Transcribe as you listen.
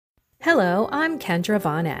Hello, I'm Kendra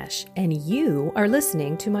Von Esch, and you are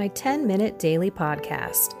listening to my 10-minute daily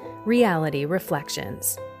podcast, Reality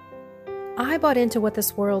Reflections. I bought into what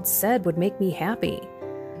this world said would make me happy.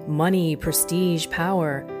 Money, prestige,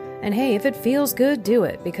 power. And hey, if it feels good, do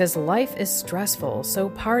it, because life is stressful, so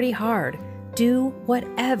party hard. Do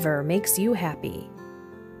whatever makes you happy.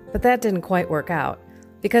 But that didn't quite work out,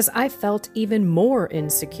 because I felt even more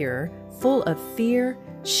insecure, full of fear,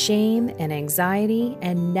 shame, and anxiety,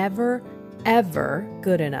 and never, ever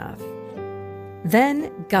good enough.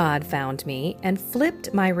 Then God found me and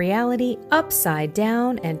flipped my reality upside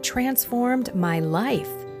down and transformed my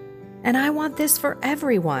life. And I want this for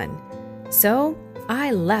everyone. So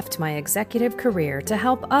I left my executive career to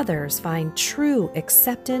help others find true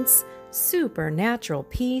acceptance, supernatural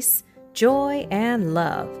peace, joy, and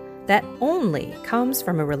love that only comes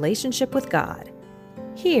from a relationship with God.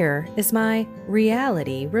 Here is my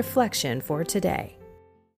reality reflection for today.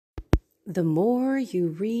 The more you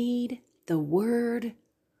read the Word,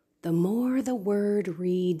 the more the Word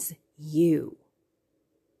reads you.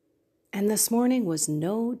 And this morning was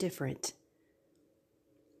no different.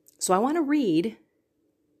 So I want to read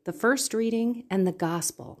the first reading and the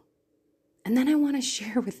gospel. And then I want to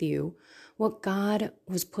share with you what God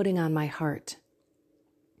was putting on my heart.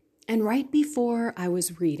 And right before I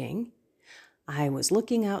was reading, I was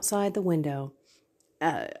looking outside the window.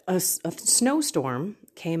 A snowstorm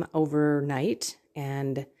came overnight,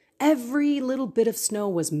 and every little bit of snow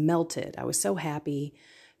was melted. I was so happy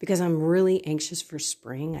because I'm really anxious for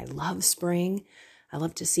spring. I love spring. I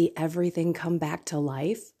love to see everything come back to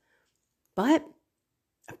life. But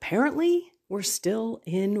apparently, we're still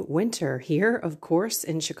in winter here, of course,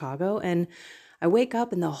 in Chicago. And I wake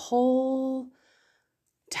up and the whole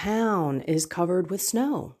town is covered with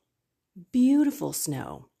snow. Beautiful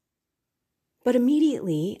snow. But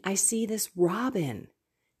immediately I see this robin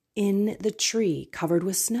in the tree covered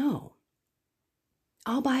with snow,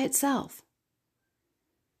 all by itself.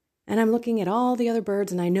 And I'm looking at all the other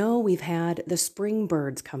birds, and I know we've had the spring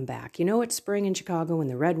birds come back. You know, it's spring in Chicago when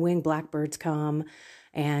the red-winged blackbirds come,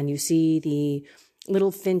 and you see the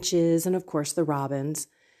little finches and, of course, the robins.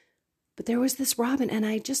 But there was this robin, and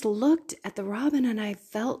I just looked at the robin, and I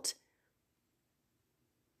felt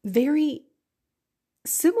very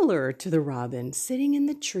similar to the robin sitting in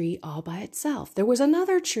the tree all by itself. There was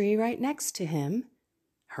another tree right next to him,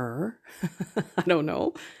 her, I don't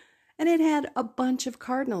know, and it had a bunch of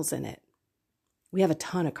cardinals in it. We have a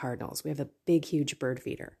ton of cardinals. We have a big, huge bird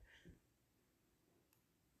feeder.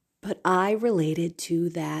 But I related to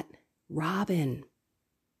that robin.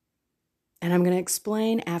 And I'm going to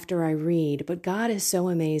explain after I read, but God is so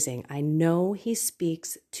amazing. I know He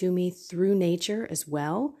speaks to me through nature as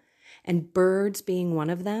well, and birds being one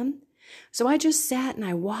of them. So I just sat and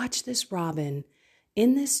I watched this robin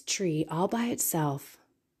in this tree all by itself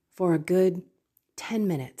for a good 10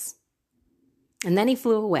 minutes. And then he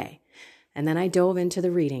flew away. And then I dove into the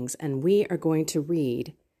readings, and we are going to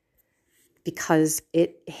read because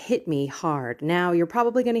it hit me hard. Now, you're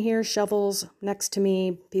probably going to hear shovels next to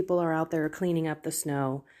me. People are out there cleaning up the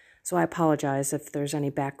snow. So I apologize if there's any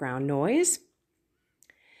background noise.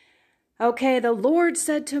 Okay, the Lord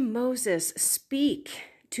said to Moses, "Speak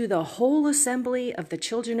to the whole assembly of the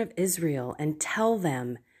children of Israel and tell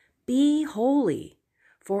them, 'Be holy,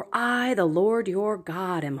 for I, the Lord your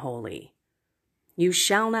God, am holy. You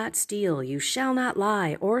shall not steal, you shall not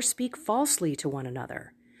lie, or speak falsely to one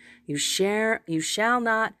another. You shall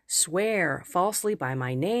not swear falsely by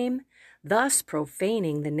my name, thus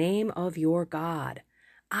profaning the name of your God.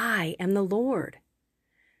 I am the Lord.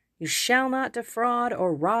 You shall not defraud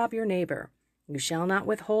or rob your neighbor. You shall not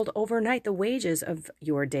withhold overnight the wages of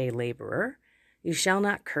your day laborer. You shall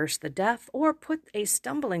not curse the deaf or put a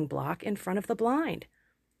stumbling block in front of the blind.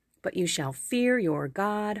 But you shall fear your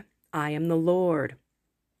God. I am the Lord.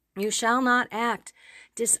 You shall not act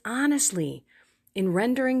dishonestly in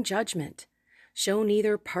rendering judgment. Show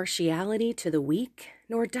neither partiality to the weak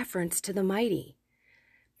nor deference to the mighty.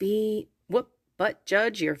 But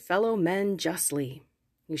judge your fellow men justly.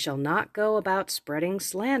 You shall not go about spreading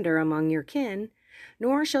slander among your kin,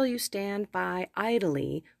 nor shall you stand by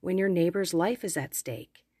idly when your neighbor's life is at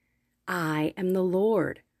stake. I am the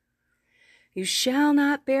Lord. You shall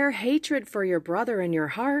not bear hatred for your brother in your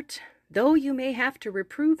heart, though you may have to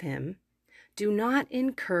reprove him. Do not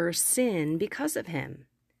incur sin because of him.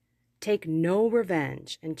 Take no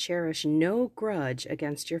revenge and cherish no grudge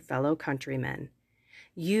against your fellow countrymen.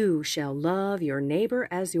 You shall love your neighbor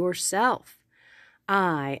as yourself.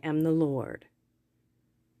 I am the Lord."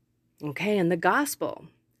 Okay, in the gospel,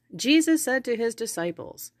 Jesus said to his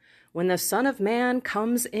disciples, When the Son of Man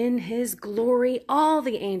comes in his glory, all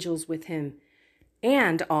the angels with him,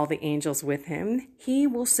 he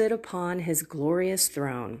will sit upon his glorious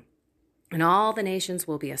throne, and all the nations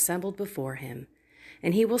will be assembled before him,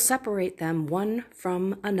 and he will separate them one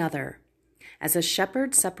from another, as a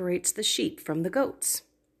shepherd separates the sheep from the goats.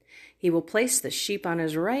 He will place the sheep on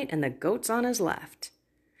his right and the goats on his left.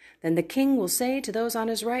 Then the king will say to those on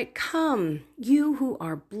his right, "Come, you who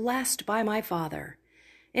are blessed by my Father,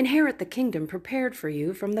 inherit the kingdom prepared for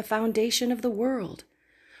you from the foundation of the world.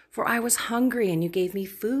 For I was hungry, and you gave me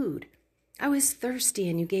food. I was thirsty,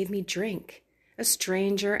 and you gave me drink. A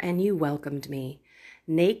stranger, and you welcomed me.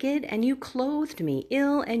 Naked, and you clothed me.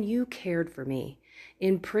 Ill, and you cared for me.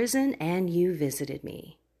 In prison, and you visited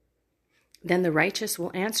me." Then the righteous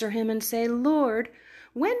will answer him and say, "Lord,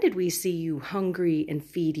 when did we see you hungry and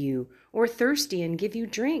feed you, or thirsty and give you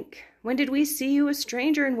drink? When did we see you a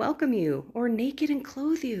stranger and welcome you, or naked and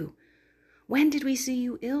clothe you? When did we see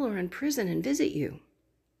you ill or in prison and visit you?"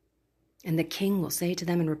 And the king will say to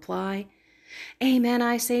them in reply, "Amen,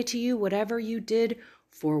 I say to you, whatever you did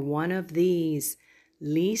for one of these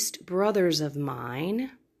least brothers of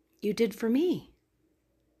mine, you did for me."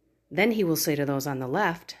 Then he will say to those on the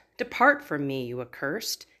left, "Depart from me, you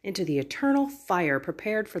accursed, into the eternal fire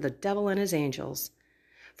prepared for the devil and his angels.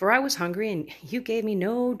 For I was hungry, and you gave me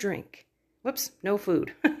no drink." No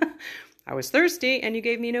food. "I was thirsty, and you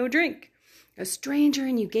gave me no drink. A stranger,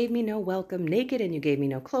 and you gave me no welcome. Naked, and you gave me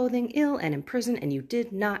no clothing. Ill and in prison, and you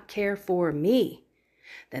did not care for me."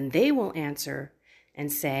 Then they will answer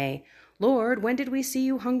and say, "Lord, when did we see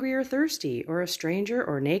you hungry or thirsty, or a stranger,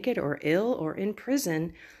 or naked, or ill, or in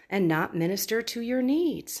prison, and not minister to your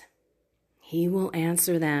needs?" He will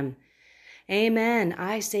answer them, "Amen,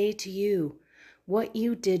 I say to you, what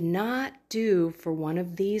you did not do for one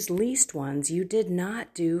of these least ones, you did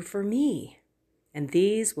not do for me. And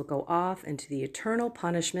these will go off into the eternal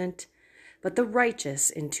punishment, but the righteous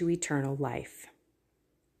into eternal life."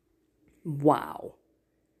 Wow.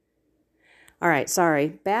 All right, sorry,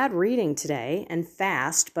 bad reading today and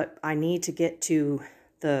fast, but I need to get to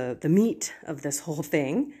the meat of this whole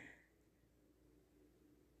thing.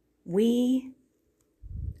 We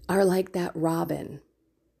are like that robin.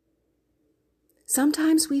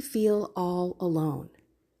 Sometimes we feel all alone.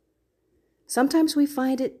 Sometimes we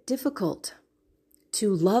find it difficult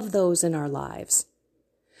to love those in our lives.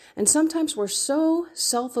 And sometimes we're so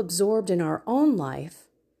self-absorbed in our own life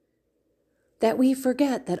that we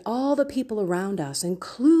forget that all the people around us,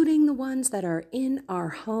 including the ones that are in our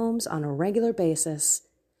homes on a regular basis,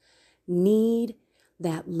 need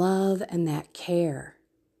that love and that care.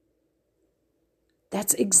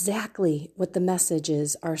 That's exactly what the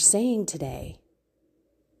messages are saying today.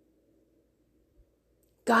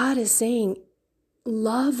 God is saying,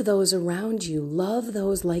 love those around you. Love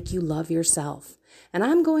those like you love yourself. And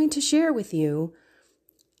I'm going to share with you,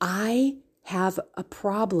 I have a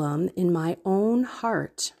problem in my own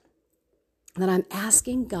heart that I'm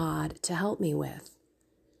asking God to help me with.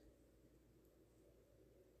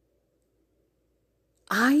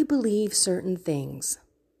 I believe certain things,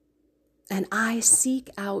 and I seek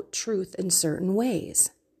out truth in certain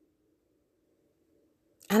ways.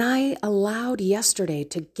 And I allowed yesterday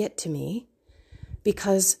to get to me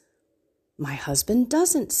because my husband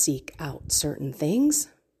doesn't seek out certain things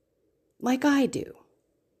like I do.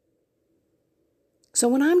 So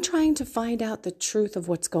when I'm trying to find out the truth of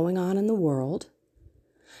what's going on in the world,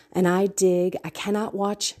 and I cannot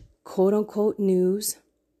watch quote unquote news,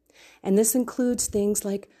 and this includes things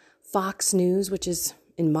like Fox News, which is,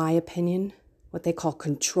 in my opinion, what they call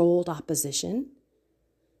controlled opposition.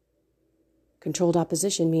 Controlled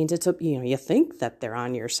opposition means you think that they're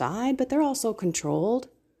on your side, but they're also controlled.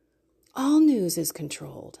 All news is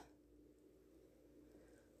controlled.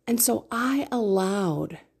 And so I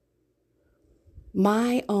allowed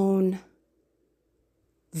my own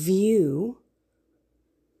view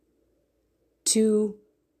to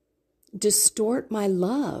distort my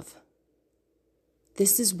love.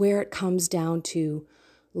 This is where it comes down to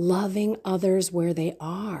loving others where they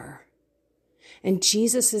are. And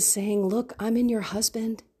Jesus is saying, look, I'm in your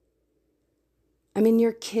husband. I'm in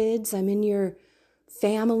your kids. I'm in your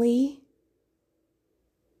family.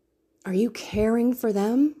 Are you caring for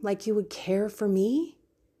them like you would care for me?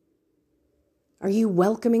 Are you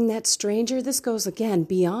welcoming that stranger? This goes, again,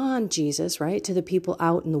 beyond Jesus, right, to the people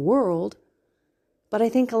out in the world. But I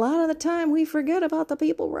think a lot of the time we forget about the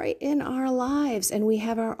people right in our lives, and we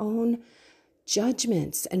have our own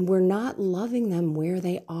judgments, and we're not loving them where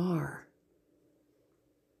they are.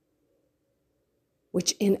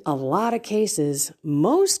 Which in a lot of cases,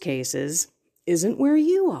 most cases, isn't where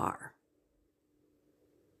you are.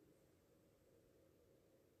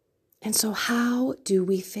 And so how do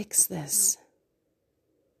we fix this?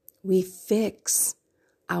 We fix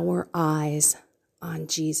our eyes on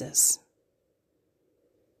Jesus.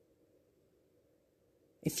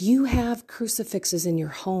 If you have crucifixes in your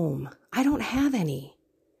home, I don't have any.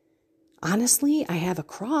 Honestly, I have a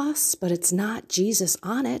cross, but it's not Jesus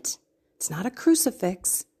on it. It's not a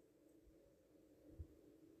crucifix.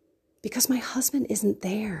 Because my husband isn't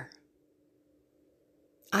there.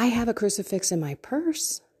 I have a crucifix in my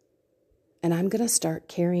purse, and I'm going to start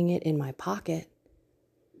carrying it in my pocket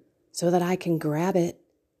so that I can grab it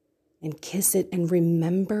and kiss it and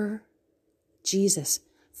remember Jesus,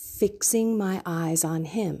 fixing my eyes on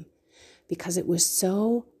him, because it was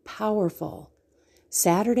so powerful.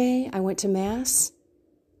 Saturday, I went to Mass,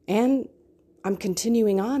 and I'm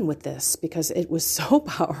continuing on with this because it was so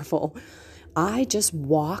powerful. I just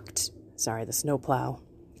walked, sorry, the snowplow.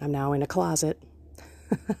 I'm now in a closet.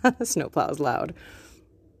 The snowplow is loud.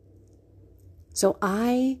 So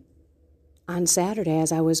on Saturday,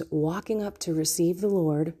 as I was walking up to receive the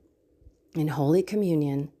Lord in Holy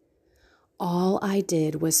Communion, all I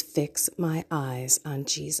did was fix my eyes on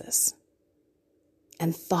Jesus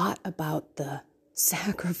and thought about the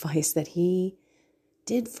sacrifice that he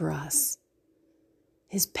did for us,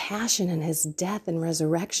 his passion and his death and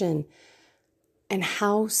resurrection, and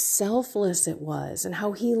how selfless it was, and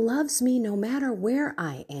how he loves me no matter where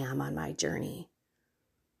I am on my journey.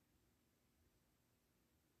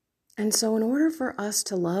 And so in order for us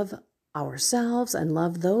to love ourselves and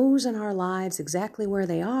love those in our lives exactly where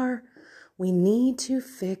they are, we need to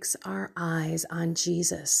fix our eyes on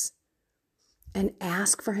Jesus and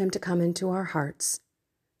ask for him to come into our hearts.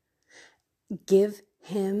 Give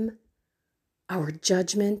him our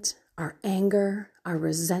judgment, our anger, our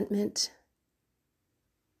resentment.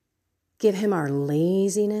 Give him our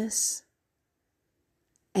laziness,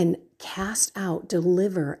 and cast out,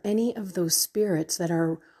 deliver any of those spirits that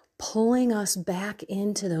are pulling us back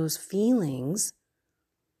into those feelings,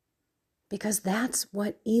 because that's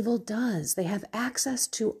what evil does. They have access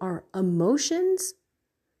to our emotions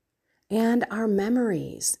and our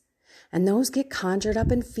memories, and those get conjured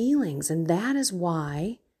up in feelings. And that is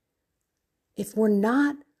why, if we're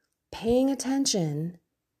not paying attention,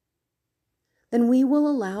 then we will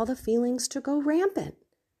allow the feelings to go rampant,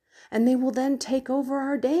 and they will then take over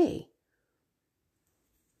our day.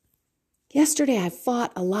 Yesterday, I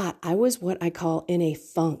fought a lot. I was what I call in a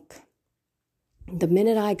funk. The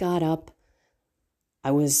minute I got up,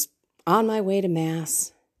 I was on my way to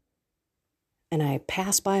Mass, and I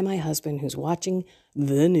passed by my husband who's watching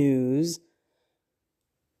the news,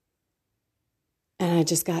 and I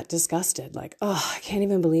just got disgusted. Like, I can't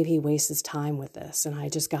even believe he wastes his time with this. And I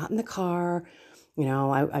just got in the car. You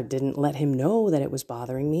know, I didn't let him know that it was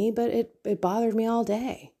bothering me, but it bothered me all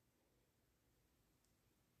day.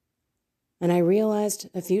 And I realized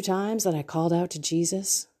a few times that I called out to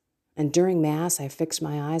Jesus. And during Mass, I fixed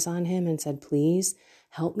my eyes on him and said, please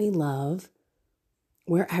help me love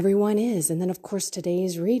where everyone is. And then, of course,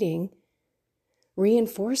 today's reading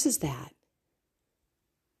reinforces that.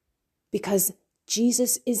 Because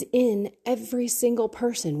Jesus is in every single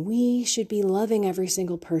person. We should be loving every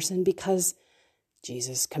single person because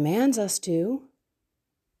Jesus commands us to.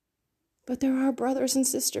 But there are brothers and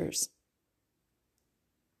sisters.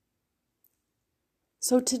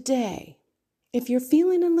 So today, if you're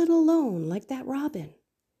feeling a little alone, like that robin,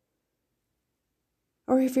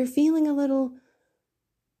 or if you're feeling a little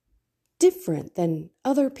different than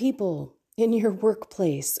other people in your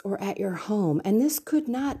workplace or at your home, and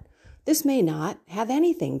this may not have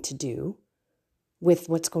anything to do with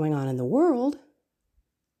what's going on in the world.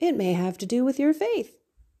 It may have to do with your faith.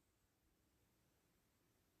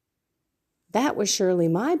 That was surely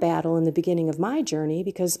my battle in the beginning of my journey,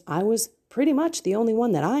 because I was pretty much the only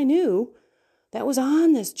one that I knew that was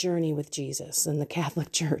on this journey with Jesus in the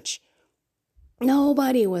Catholic Church.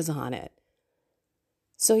 Nobody was on it.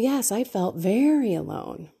 So yes, I felt very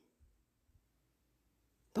alone.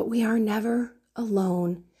 But we are never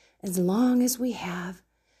alone as long as we have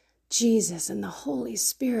Jesus and the Holy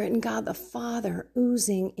Spirit and God the Father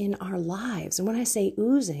oozing in our lives. And when I say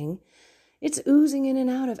oozing, it's oozing in and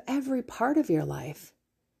out of every part of your life.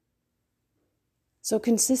 So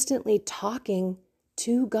consistently talking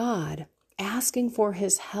to God, asking for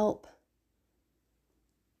his help,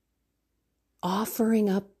 offering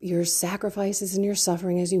up your sacrifices and your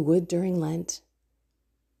suffering as you would during Lent,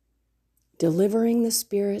 delivering the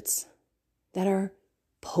spirits that are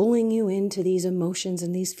pulling you into these emotions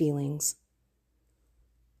and these feelings.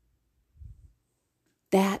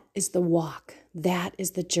 That is the walk. That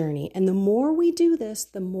is the journey. And the more we do this,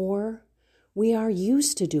 the more we are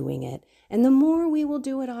used to doing it. And the more we will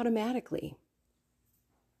do it automatically.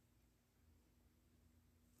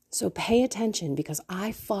 So pay attention, because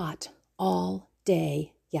I fought all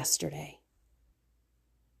day yesterday.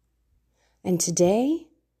 And today,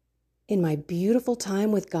 in my beautiful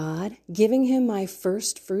time with God, giving Him my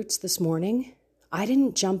first fruits this morning, I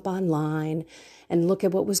didn't jump online and look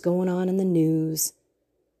at what was going on in the news.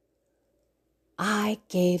 I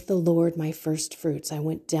gave the Lord my first fruits. I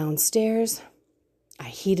went downstairs, I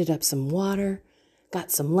heated up some water, got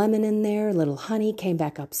some lemon in there, a little honey, came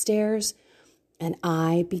back upstairs, and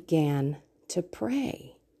I began to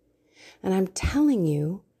pray. And I'm telling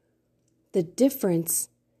you, the difference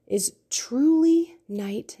is truly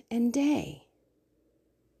night and day.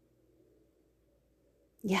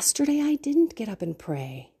 Yesterday, I didn't get up and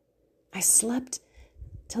pray. I slept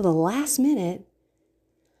till the last minute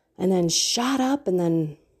and then shot up and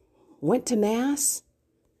then went to Mass.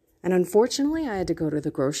 And unfortunately, I had to go to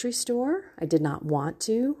the grocery store. I did not want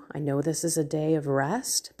to. I know this is a day of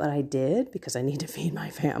rest, but I did because I need to feed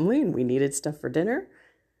my family and we needed stuff for dinner.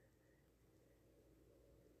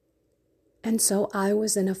 And so I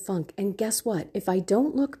was in a funk. And guess what? If I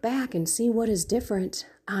don't look back and see what is different,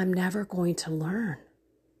 I'm never going to learn.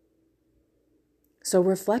 So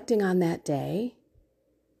reflecting on that day,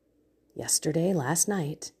 yesterday, last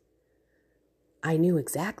night, I knew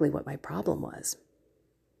exactly what my problem was.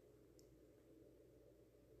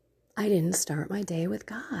 I didn't start my day with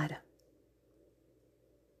God.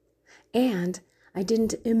 And I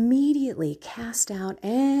didn't immediately cast out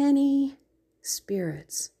any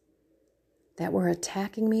spirits that were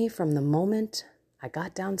attacking me from the moment I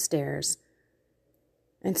got downstairs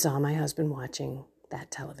and saw my husband watching that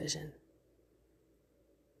television.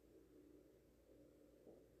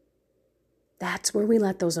 That's where we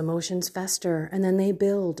let those emotions fester, and then they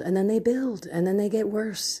build, and then they build, and then they get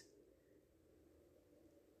worse.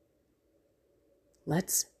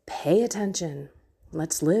 Let's pay attention.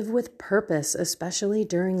 Let's live with purpose, especially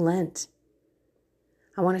during Lent.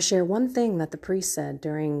 I want to share one thing that the priest said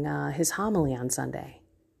during his homily on Sunday.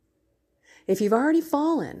 If you've already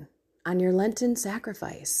fallen on your Lenten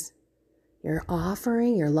sacrifice, your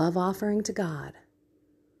offering, your love offering to God,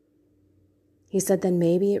 he said, then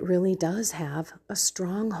maybe it really does have a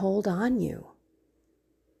strong hold on you.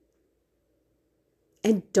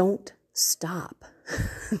 And don't stop.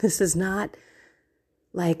 This is not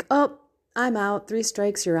like, oh, I'm out, 3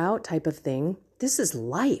 strikes, you're out type of thing. This is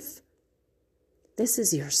life. This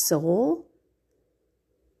is your soul.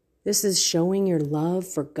 This is showing your love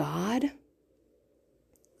for God.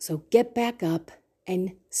 So get back up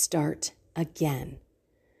and start again.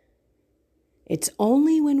 It's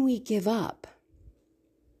only when we give up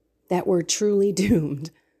that we're truly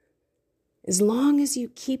doomed. As long as you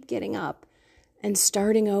keep getting up and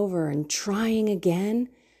starting over and trying again,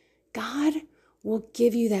 God will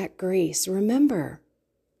give you that grace. Remember,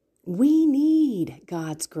 we need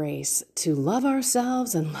God's grace to love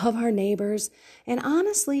ourselves and love our neighbors, and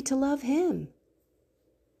honestly to love Him.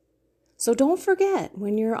 So don't forget,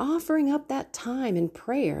 when you're offering up that time in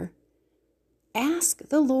prayer, ask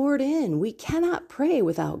the Lord in. We cannot pray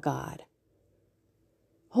without God.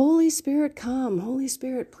 Holy Spirit, come. Holy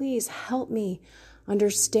Spirit, please help me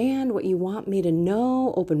understand what you want me to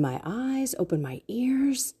know. Open my eyes, open my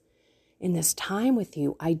ears. In this time with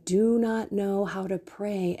you, I do not know how to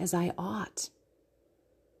pray as I ought.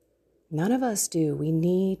 None of us do. We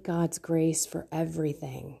need God's grace for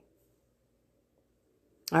everything.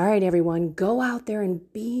 All right, everyone, go out there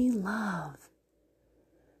and be love.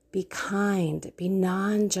 Be kind. Be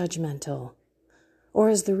non-judgmental. Or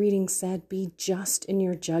as the reading said, be just in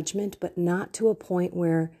your judgment, but not to a point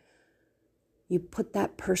where you put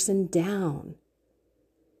that person down.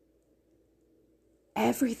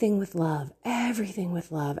 Everything with love, everything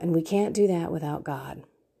with love. And we can't do that without God.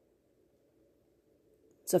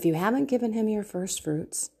 So if you haven't given Him your first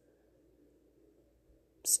fruits,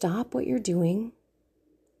 stop what you're doing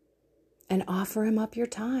and offer Him up your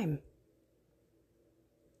time.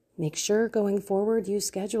 Make sure going forward you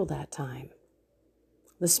schedule that time.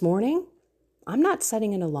 This morning, I'm not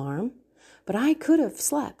setting an alarm, but I could have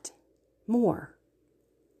slept more.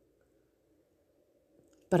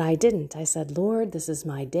 But I didn't. I said, Lord, this is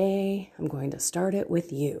my day. I'm going to start it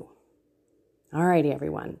with you. All righty,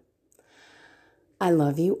 everyone. I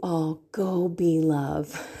love you all. Go be love.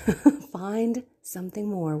 Find something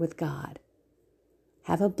more with God.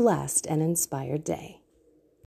 Have a blessed and inspired day.